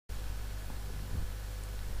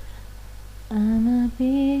I'm a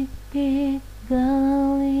big, big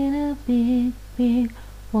girl in a big, big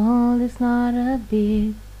world. It's not a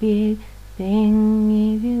big, big thing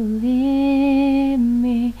if you leave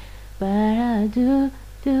me. But I do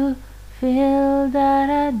feel that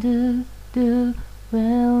I do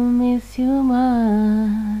will miss you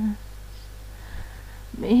much.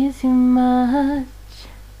 Miss you much.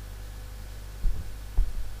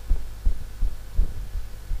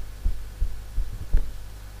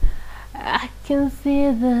 I can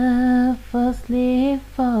see the first leaf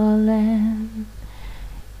falling.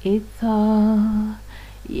 It's all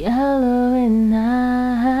yellow and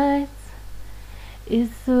night.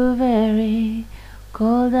 It's so very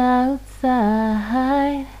cold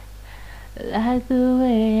outside. Like the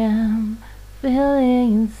way I'm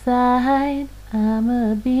feeling inside. I'm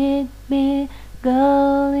a big, big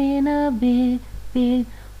girl in a big, big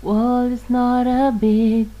world. It's not a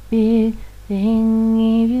big, big thing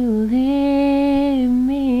if you leave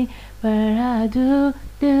me. But I do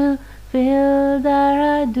feel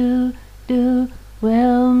that I do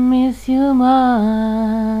will miss you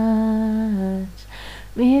much.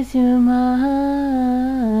 Miss you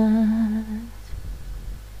much.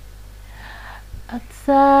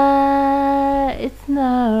 Outside it's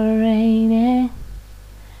not raining,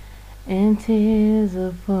 and tears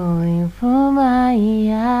are falling from my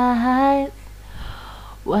eyes.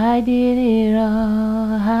 Why did it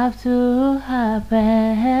all have to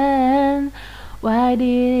happen? Why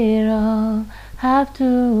did it all have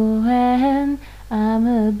to end? I'm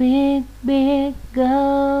a big, big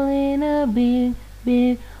girl in a big,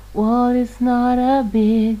 big world. It's not a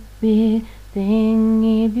big, big thing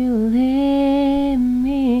if you leave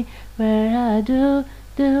me. But I do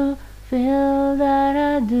feel that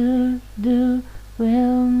I do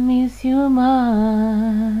will miss you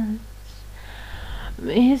much.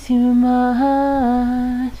 Miss you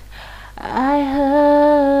much. I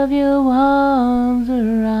have your arms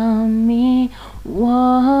around me,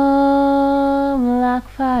 warm like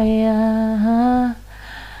fire.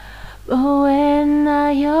 But when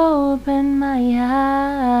I open my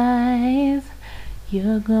eyes,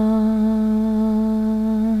 you're gone.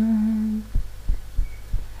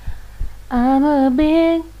 I'm a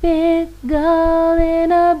big, big girl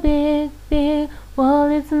in a big, big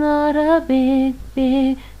world. It's not a big,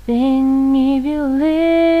 big thing if you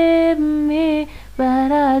leave me.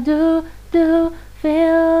 But I do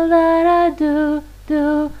feel that I do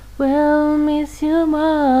will miss you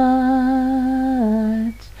much.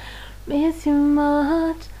 Miss you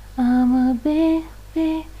much. I'm a big,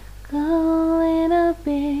 big girl in a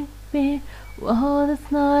big, big world.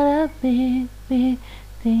 It's not a big, big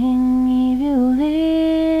thing if you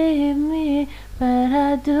leave me. But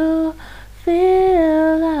I do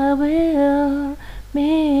feel I will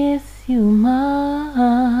miss you much.